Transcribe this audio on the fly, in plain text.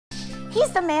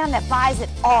He's the man that buys it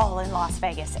all in Las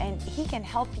Vegas, and he can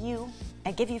help you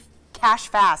and give you cash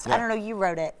fast. Yeah. I don't know, you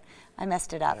wrote it. I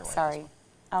messed it up, sorry.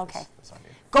 Okay. That's on you.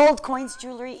 Gold coins,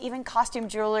 jewelry, even costume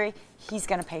jewelry, he's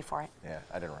gonna pay for it. Yeah,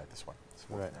 I didn't write this one.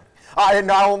 And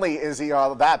not only is he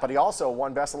that, but he also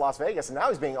won Best of Las Vegas, and now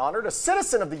he's being honored as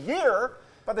Citizen of the Year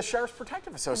by the Sheriff's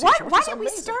Protective Association. Why did we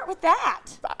start with that?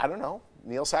 I don't know.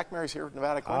 Neil Sackmary's here at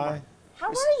Nevada Coin Mart. How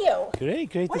are you?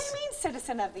 Great. What do you mean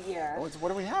Citizen of the Year? What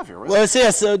do we have here? Well,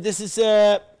 so this is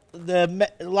the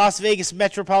Las Vegas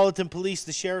Metropolitan Police,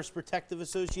 the Sheriff's Protective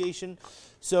Association.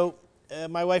 So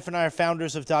my wife and I are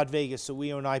founders of .Vegas, so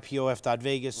we own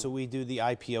IPOF.Vegas, so we do the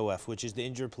IPOF, which is the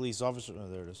Injured Police Officer. Oh,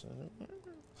 there it is.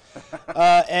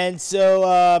 And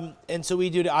so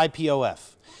we do the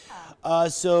IPOF.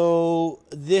 So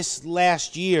this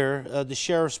last year, the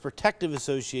Sheriff's Protective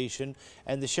Association,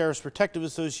 and the Sheriff's Protective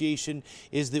Association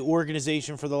is the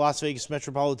organization for the Las Vegas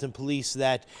Metropolitan Police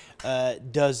that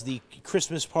does the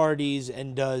Christmas parties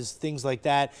and does things like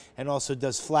that, and also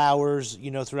does flowers,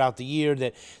 throughout the year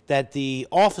that the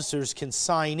officers can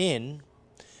sign in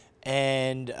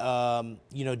and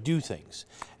do things.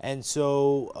 And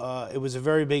so it was a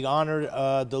very big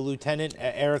honor. The Lieutenant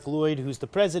Eric Lloyd, who's the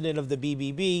president of the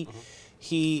BBB,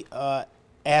 he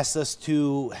asked us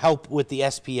to help with the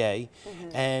SPA,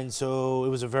 and so it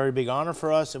was a very big honor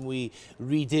for us. And we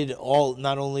redid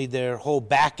not only their whole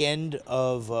back end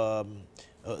of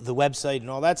the website and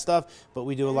all that stuff, but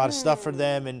we do a lot of stuff for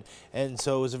them, and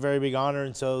so it was a very big honor.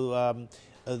 And so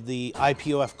the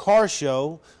IPOF car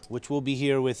show, which will be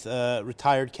here with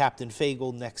retired Captain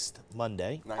Fagel next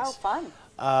Monday. Nice. Oh,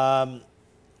 fun.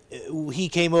 He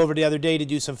came over the other day to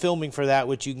do some filming for that,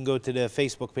 which you can go to the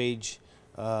Facebook page.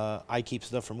 I keep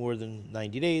stuff for more than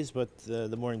 90 days, but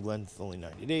the Morning Blend's only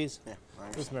 90 days. Yeah,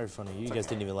 it was very funny. You guys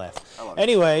didn't even laugh.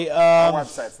 Anyway. Our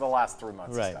website's the last 3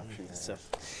 months right. of stuff.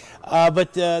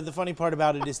 But the funny part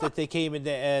about it is that they came and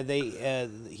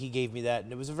he gave me that,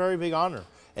 and it was a very big honor.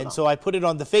 And so I put it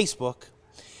on the Facebook,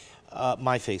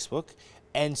 my Facebook,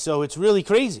 and so it's really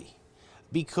crazy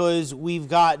because we've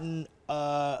gotten,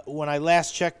 when I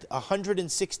last checked,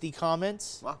 160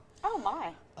 comments. Wow. Oh,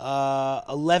 my.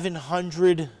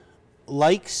 1,100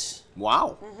 likes.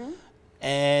 Wow.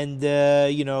 And,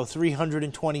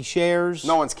 320 shares.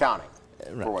 No one's counting.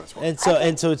 Right. For what it's worth.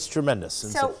 And so it's tremendous.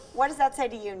 And so what does that say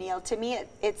to you, Neil? To me,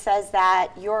 it says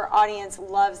that your audience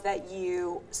loves that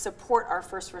you support our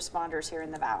first responders here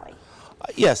in the Valley.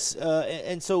 Yes,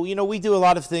 and so we do a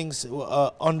lot of things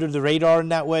under the radar in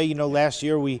that way. Last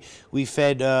year we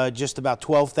fed just about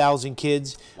 12,000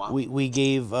 kids. Wow. We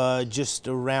gave just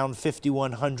around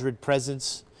 5,100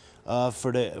 presents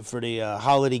for the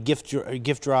holiday gift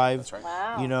drive. That's right.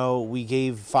 Wow. We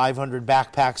gave 500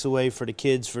 backpacks away for the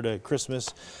kids for the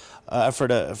Christmas, for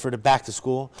the back to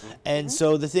school. And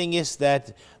so the thing is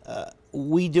that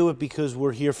we do it because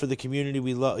we're here for the community.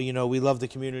 We love the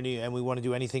community, and we want to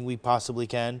do anything we possibly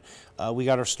can. We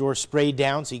got our store sprayed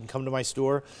down, so you can come to my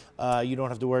store. You don't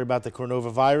have to worry about the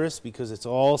coronavirus because it's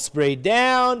all sprayed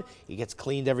down. It gets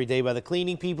cleaned every day by the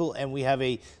cleaning people, and we have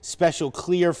a special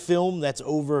clear film that's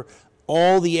over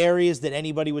all the areas that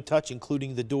anybody would touch,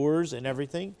 including the doors and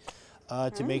everything,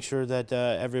 to make sure that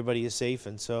everybody is safe.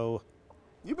 And so,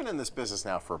 you've been in this business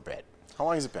now for a bit. How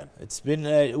long has it been? It's been,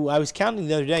 I was counting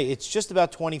the other day, it's just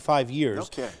about 25 years.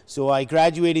 Okay. So I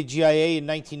graduated GIA in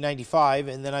 1995,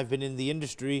 and then I've been in the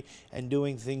industry and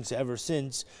doing things ever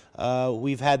since.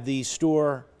 We've had the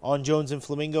store on Jones and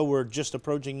Flamingo. We're just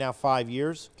approaching now 5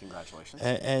 years. Congratulations.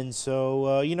 And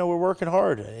so, we're working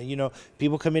hard.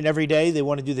 People come in every day, they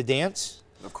want to do the dance.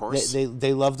 Of course.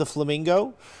 They love the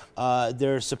Flamingo.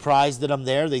 They're surprised that I'm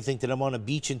there. They think that I'm on a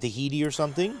beach in Tahiti or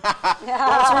something.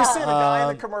 That's where we see the guy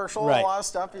in the commercial, right. A lot of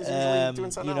stuff. He's usually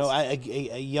doing something else.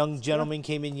 A young gentleman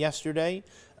came in yesterday.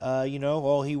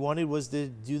 All he wanted was to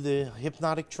do the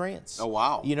hypnotic trance. Oh,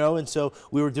 wow. And so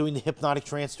we were doing the hypnotic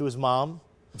trance to his mom.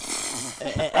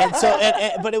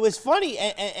 But it was funny,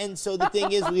 and so the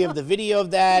thing is, we have the video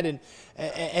of that,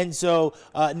 and so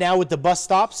now with the bus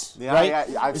stops, right?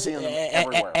 Yeah, I've seen them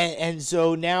everywhere. And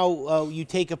so now you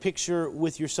take a picture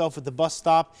with yourself at the bus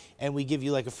stop, and we give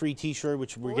you like a free T-shirt,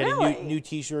 which we're getting new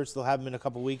T-shirts. They'll have them in a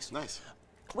couple weeks. Nice.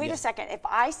 Wait a second. If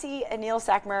I see a Neil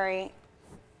Sackmary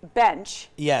bench,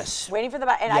 waiting for the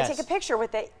bus, and I take a picture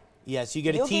with it. Yes, you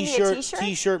get a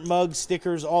T-shirt, mug,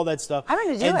 stickers, all that stuff. I'm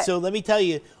going to do it. And so let me tell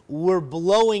you, we're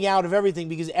blowing out of everything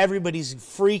because everybody's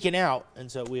freaking out,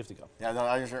 and so we have to go. Yeah, no,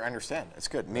 I understand. It's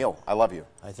good. Neil, I love you.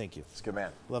 I thank you. It's a good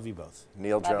man. Love you both.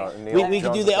 Neil Jones. We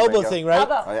can do the elbow thing, right?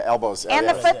 Elbows. And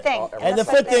the foot thing. And the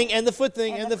foot thing, and the foot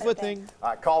thing, and the foot thing.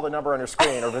 Call the number on your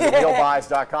screen or visit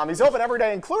neilbuys.com. He's open every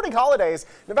day, including holidays.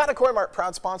 Nevada Coin Mart,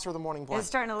 proud sponsor of the Morning Blind. It's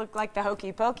starting to look like the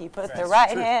hokey pokey. Put the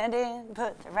right hand in,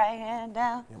 put the right hand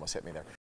down. You almost hit me there.